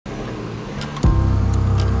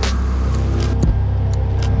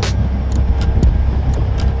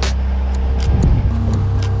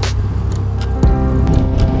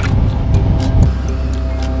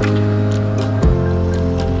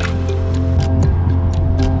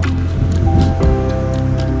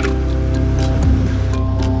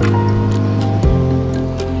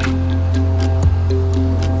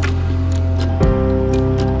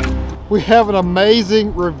We have an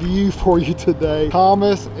amazing review for you today.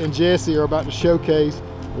 Thomas and Jesse are about to showcase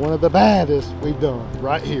one of the baddest we've done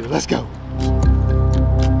right here. Let's go.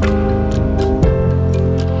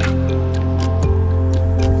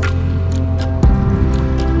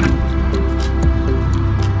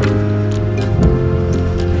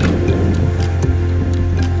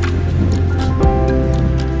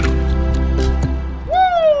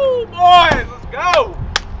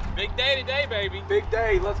 Big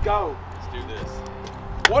day, let's go. Let's do this.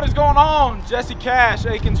 What is going on? Jesse Cash,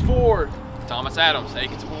 Akins Ford. Thomas Adams,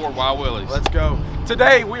 Akins Ford, Wild Willies. Let's go.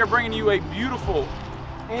 Today we are bringing you a beautiful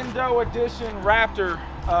Indo edition Raptor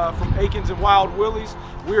from Akins and Wild Willies.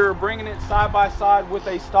 We are bringing it side by side with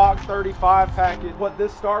a stock 35 package. What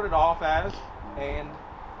this started off as, and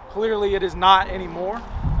clearly it is not anymore.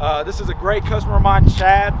 This is a great customer of mine,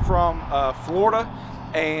 Chad from Florida.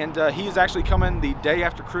 And he is actually coming the day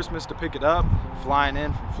after Christmas to pick it up, flying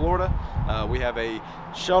in from Florida. We have a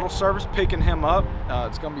shuttle service picking him up.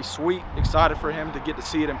 It's gonna be sweet. Excited for him to get to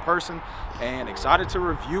see it in person, and excited to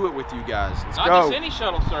review it with you guys. Let's go. Not just any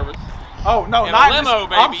shuttle service. Oh no, and not a limo, just,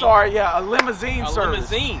 baby. I'm sorry, yeah, a limousine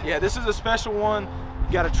service. Limousine. Yeah, this is a special one.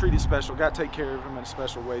 You gotta treat it special. Gotta take care of him in a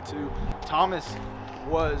special way too. Thomas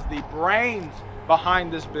was the brains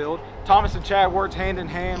behind this build. Thomas and Chad worked hand in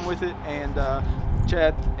hand with it, and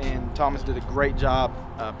Chad and Thomas did a great job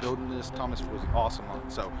building this. Thomas was awesome on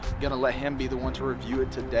it, so gonna let him be the one to review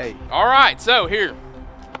it today. All right, so here,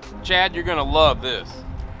 Chad, you're gonna love this.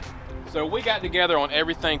 So we got together on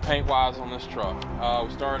everything paint-wise on this truck.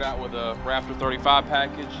 We started out with a Raptor 35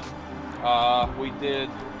 package. We did,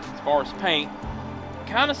 as far as paint,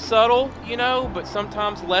 kind of subtle, you know, but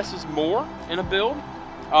sometimes less is more in a build.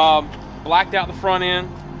 Blacked out the front end,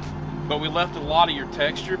 but we left a lot of your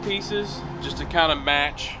texture pieces just to kind of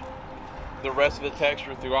match the rest of the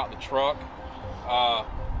texture throughout the truck.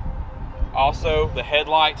 Also, the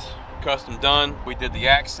headlights, custom done. We did the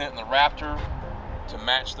accent in the Raptor to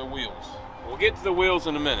match the wheels. We'll get to the wheels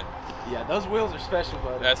in a minute. Yeah, those wheels are special,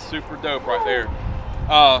 buddy. That's super dope right there.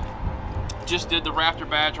 Just did the Raptor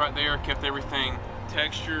badge right there, kept everything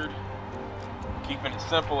textured, keeping it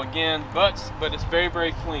simple again, but it's very,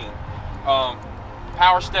 very clean.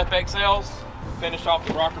 Power Step XLs, finished off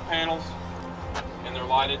the rocker panels, and they're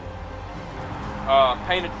lighted.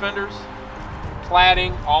 Painted fenders,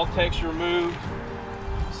 cladding, all texture removed.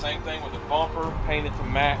 Same thing with the bumper, painted to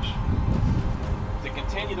match. To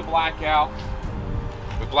continue the blackout,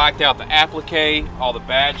 we blacked out the applique, all the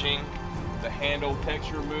badging, the handle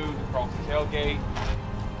texture removed across the tailgate.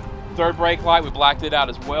 Third brake light, we blacked it out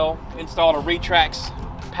as well. Installed a Retrax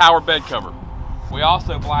power bed cover. We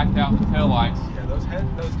also blacked out the tail lights. Yeah,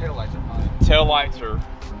 those tail lights are fine. Tail lights are,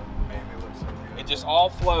 man, they look so good. it just all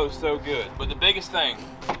flows so good. But the biggest thing,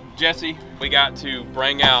 Jesse, we got to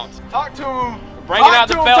bring out. Talk to him. Bringing out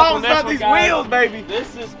the belt on this about one, these guys. wheels, baby.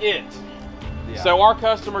 This is it. Yeah. So our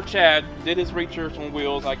customer Chad did his research on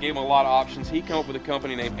wheels. I gave him a lot of options. He came up with a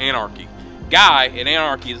company named Anarchy. Guy at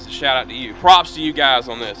Anarchy, this is a shout out to you. Props to you guys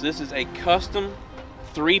on this. This is a custom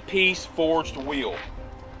 3-piece forged wheel.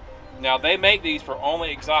 Now they make these for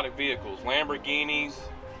only exotic vehicles, Lamborghinis,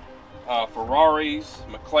 Ferraris,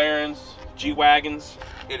 McLarens, G-Wagons.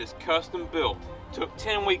 It is custom built. Took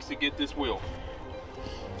 10 weeks to get this wheel.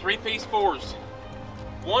 3-piece forged,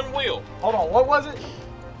 one wheel. Hold on, what was it?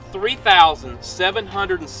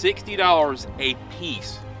 $3,760 a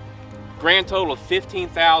piece. Grand total of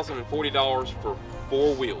 $15,040 for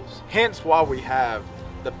 4 wheels. Hence why we have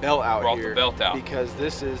the belt out Brought here. the belt out. Because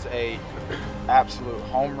this is a absolute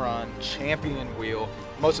home run champion wheel.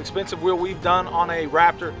 Most expensive wheel we've done on a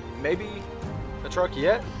Raptor, maybe a truck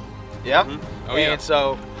yet. Yeah. Mm-hmm. Oh, and yeah.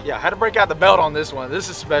 so, yeah, I had to break out the belt on this one. This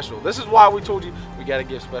is special. This is why we told you we got to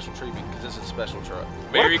give special treatment, because this is a special truck.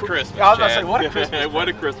 Merry Christmas, I was about to Chad. say, what a Christmas What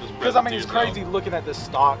a Christmas present. Because, I mean, to it's yourself. crazy looking at this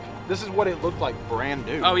stock. This is what it looked like brand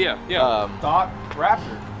new. Oh, yeah, yeah. Stock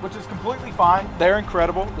Raptor, which is completely fine. They're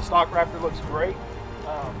incredible. The stock Raptor looks great.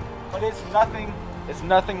 But it's nothing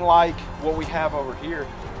like what we have over here.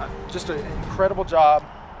 Just an incredible job,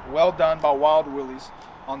 well done by Wild Willies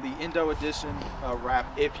on the Indo Edition wrap.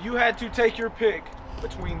 If you had to take your pick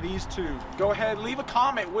between these two, go ahead, leave a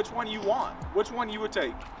comment which one you want, which one you would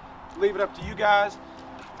take. Leave it up to you guys.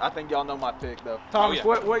 I think y'all know my pick though. Thomas, yeah.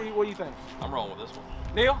 what do you think? I'm rolling with this one.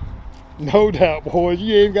 Neil? No doubt, boys.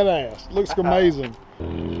 You ain't got to ask. Looks amazing.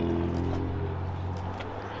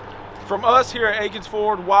 From us here at Akins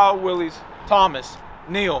Ford, Wild Willies, Thomas,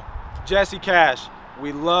 Neil, Jesse Cash,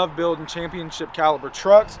 we love building championship caliber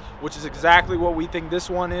trucks, which is exactly what we think this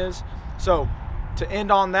one is. So to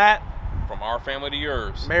end on that, From our family to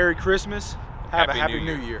yours. Merry Christmas, have a Happy Happy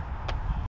New New Year. Year.